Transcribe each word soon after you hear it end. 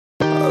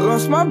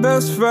lost my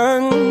best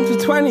friend to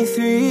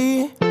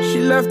 23. She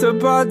left her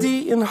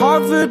body and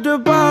hovered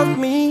above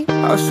me.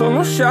 I saw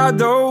no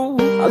shadow,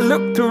 I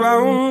looked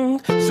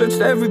around,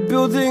 searched every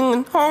building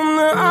and home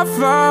that I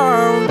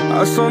found.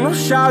 I saw no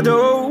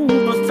shadow,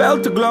 but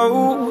felt a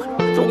glow.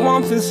 The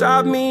warmth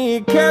inside me,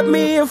 it kept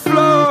me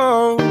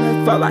afloat.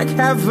 It felt like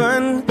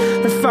heaven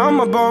had found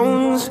my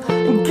bones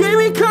and gave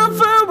me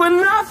comfort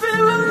when I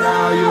feel alone.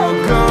 Now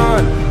you're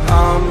gone,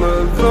 I'm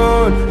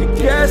alone. I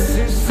guess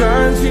it's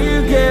time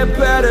to get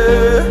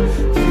better.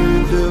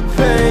 Through the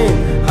pain,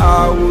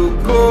 I will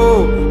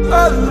go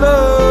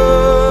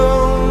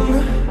alone.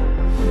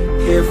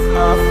 If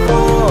I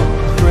fall,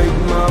 break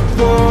my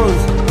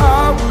bones, I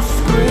will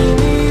scream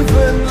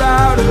even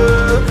louder.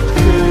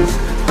 'Cause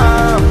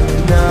I'm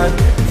not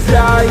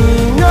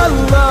dying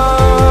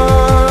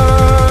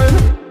alone.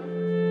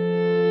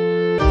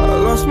 I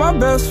lost my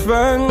best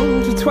friend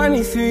to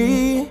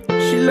 23.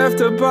 She left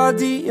her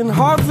body and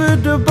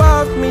hovered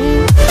above me.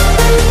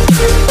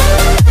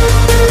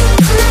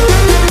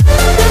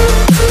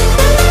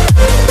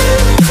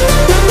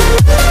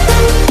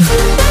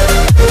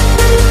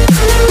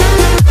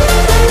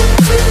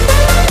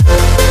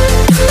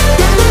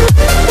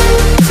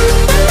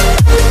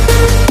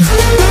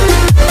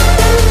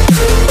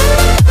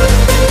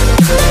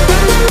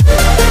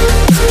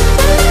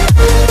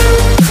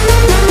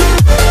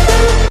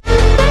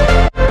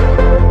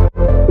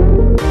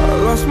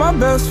 My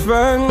best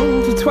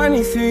friend to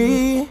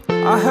 23.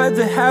 I heard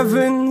the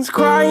heavens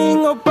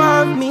crying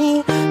above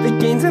me. They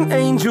gained an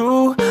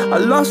angel, I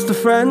lost a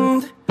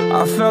friend.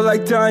 I felt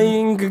like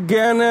dying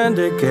again and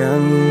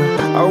again.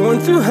 I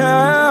went through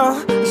hell,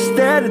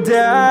 stared at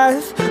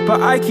death, but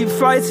I keep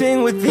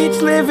fighting with each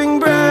living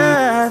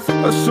breath.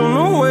 I saw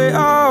no way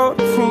out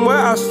from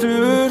where I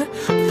stood.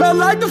 Felt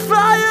like the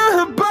fire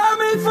had burned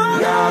me through.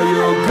 Now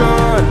you're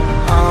gone,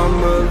 I'm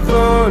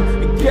alone.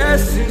 I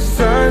guess it's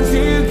time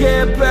to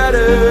get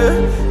better.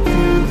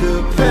 Through the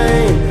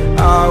pain,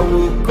 I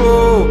will go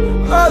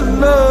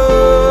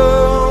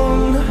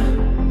alone.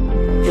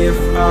 If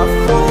I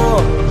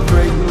fall,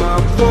 break my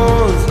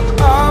bones,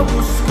 I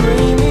will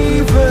scream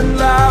even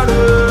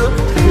louder.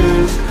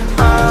 'Cause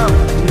I'm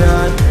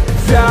not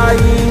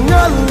dying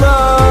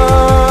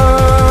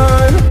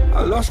alone.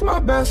 I lost my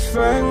best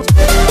friend.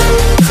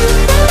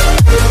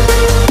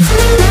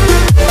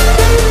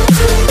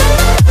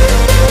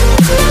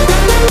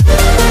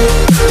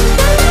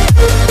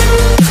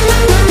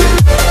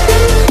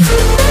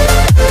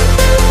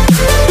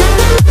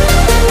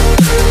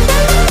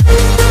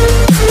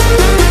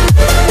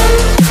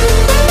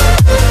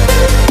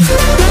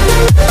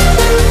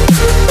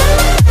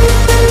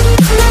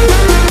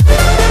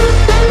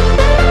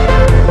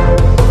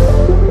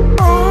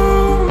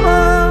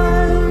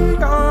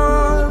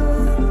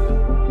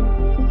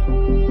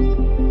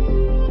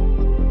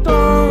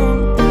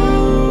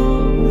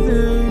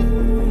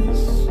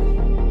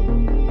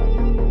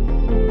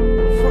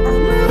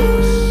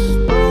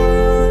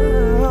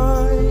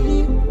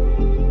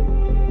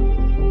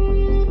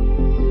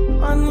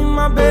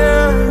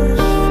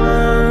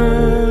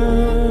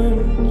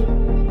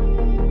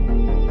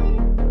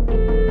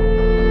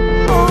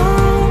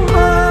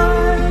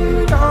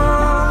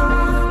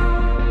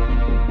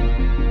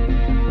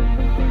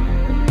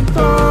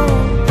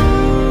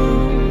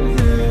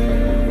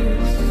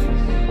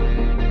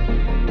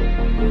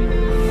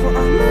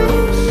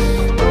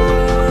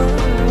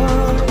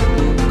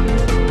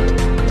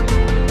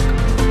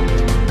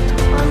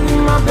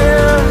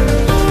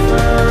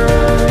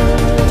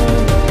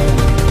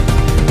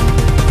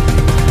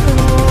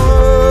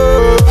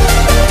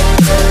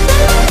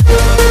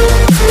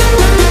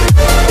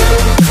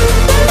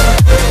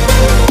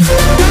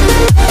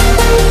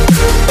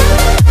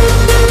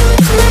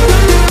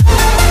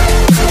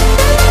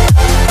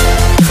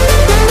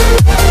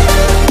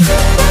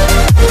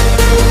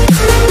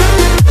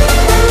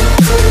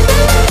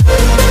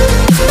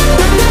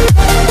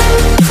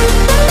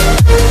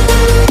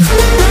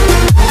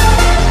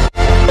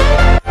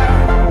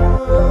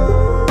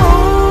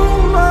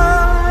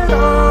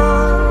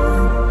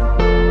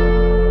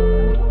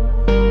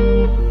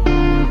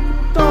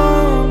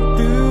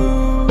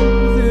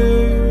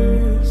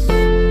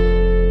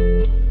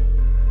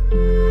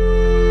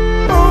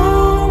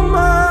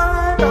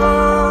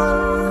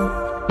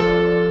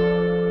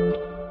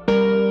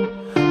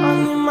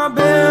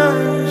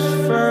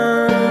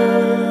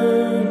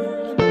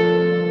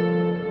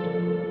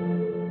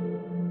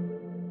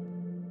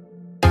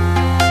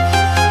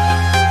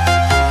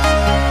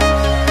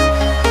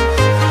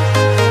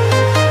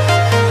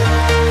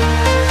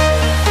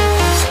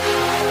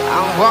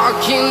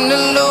 Walking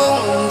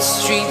alone, the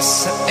streets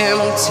are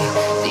empty.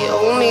 The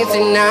only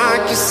thing I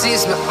can see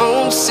is my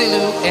own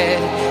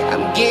silhouette.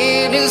 I'm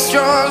getting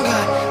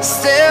stronger,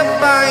 step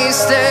by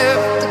step.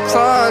 The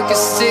clock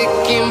is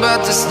ticking, but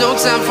there's no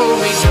time for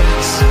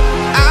regrets.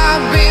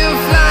 I've been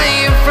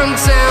flying from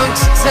town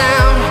to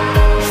town,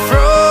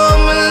 from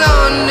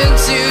London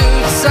to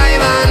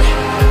Taiwan.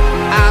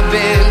 I've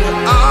been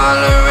all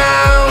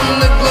around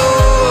the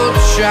globe,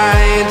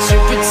 trying to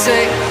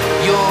protect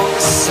your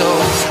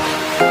soul.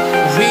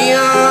 We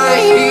are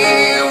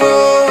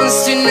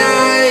heroes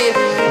tonight.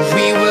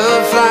 We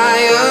will fly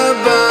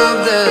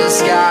above the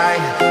sky.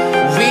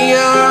 We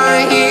are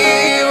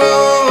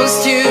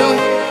heroes tonight.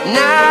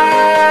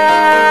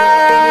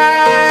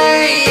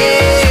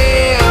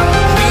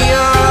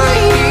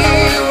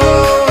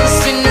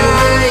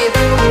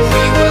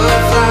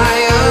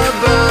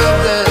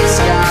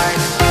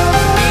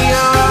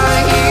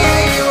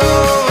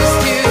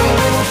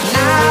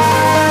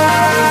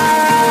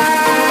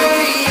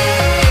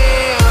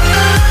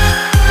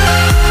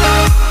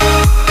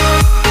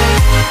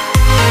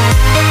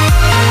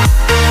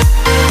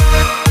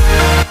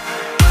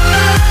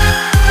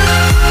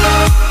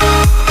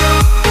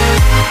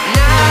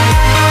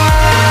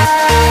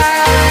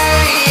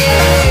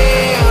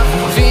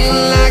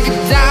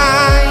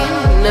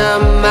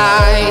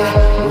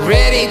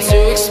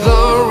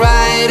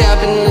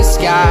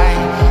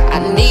 I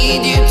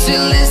need you to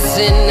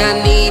listen, I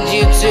need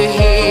you to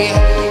hear,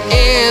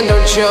 and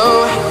don't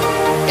show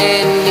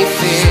any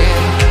fear.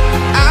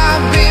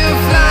 I've been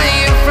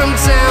flying from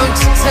town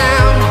to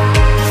town,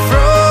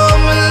 from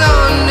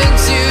London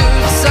to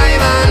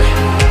Taiwan.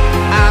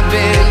 I've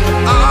been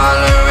all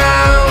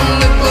around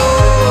the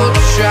globe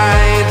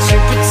trying to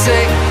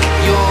protect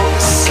your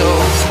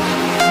soul.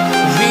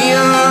 We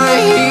are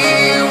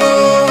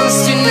heroes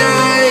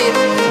tonight.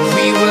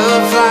 We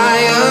will fly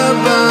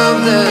above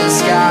the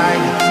sky.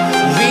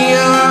 We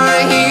are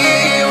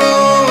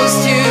heroes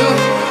tonight.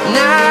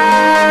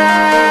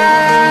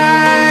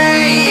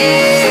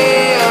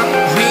 Yeah.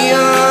 We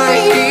are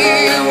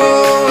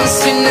heroes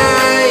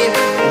tonight.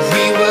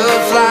 We will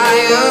fly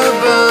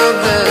above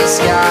the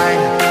sky.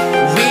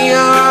 We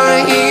are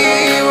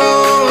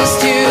heroes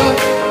tonight.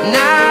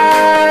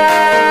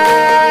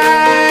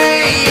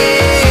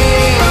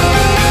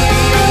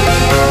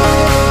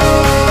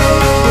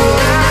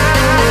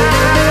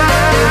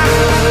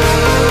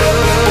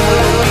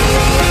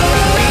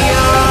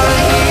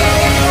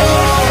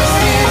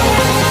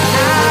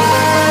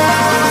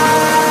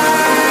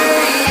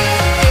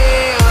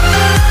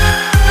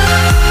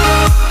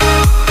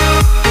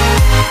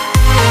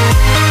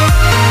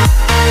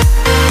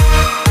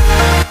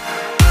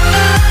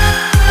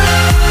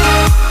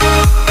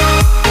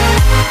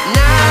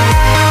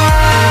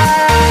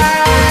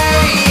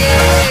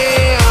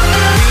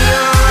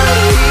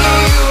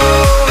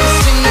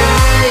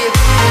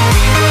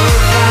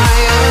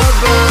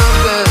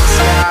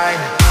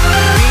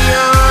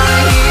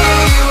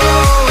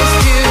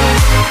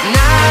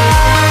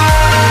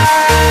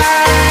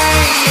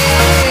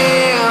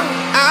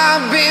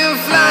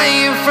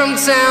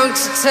 Town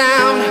to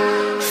town,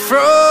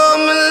 from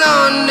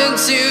London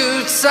to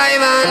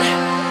Taiwan.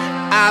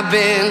 I've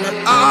been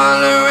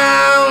all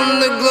around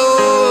the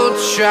globe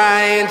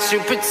trying to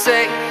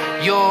protect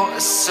your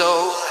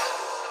soul.